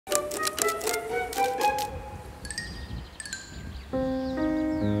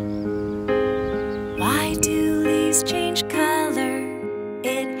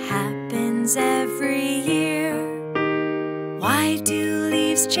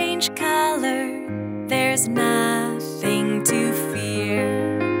change color, there's nothing to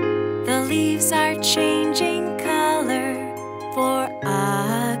fear. The leaves are changing color for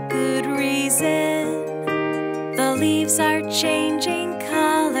a good reason. The leaves are changing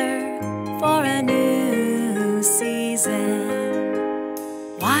color for a new season.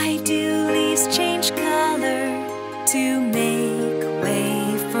 Why do leaves change color? To make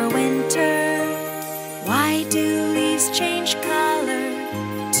way for winter. Why do leaves change color?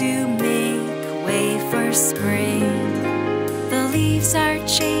 To make way for spring. The leaves are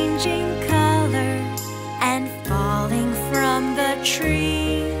changing color and falling from the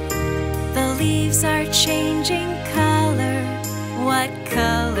tree. The leaves are changing color. What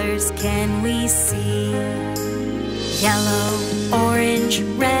colors can we see? Yellow, orange,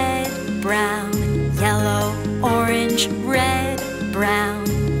 red, brown. Yellow, orange, red, brown.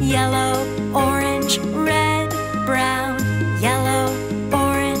 Yellow, orange, red, brown. Yellow,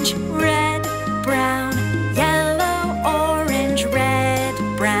 orange, red, brown. Yellow, orange, red,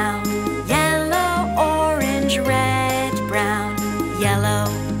 brown. Yellow, orange, red, brown. Yellow,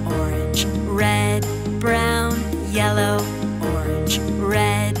 orange, red, brown. Yellow, orange,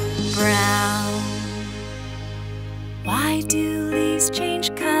 red, brown. Why do leaves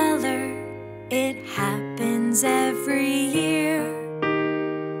change color? It happens every year.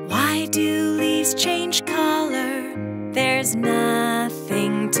 Why do leaves change color? There's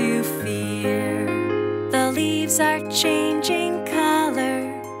nothing to fear. The leaves are changing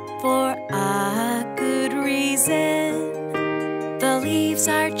color for a good reason. The leaves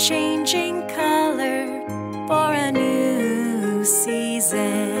are changing color for a new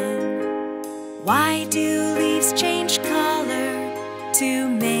season. Why do leaves change color? To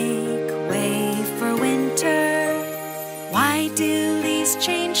make way for winter. Why do leaves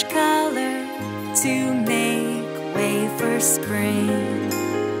change color? To make way for spring.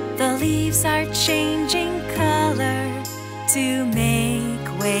 The leaves are changing color to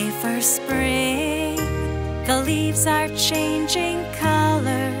make way for spring. The leaves are changing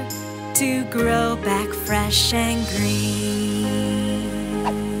color to grow back fresh and green.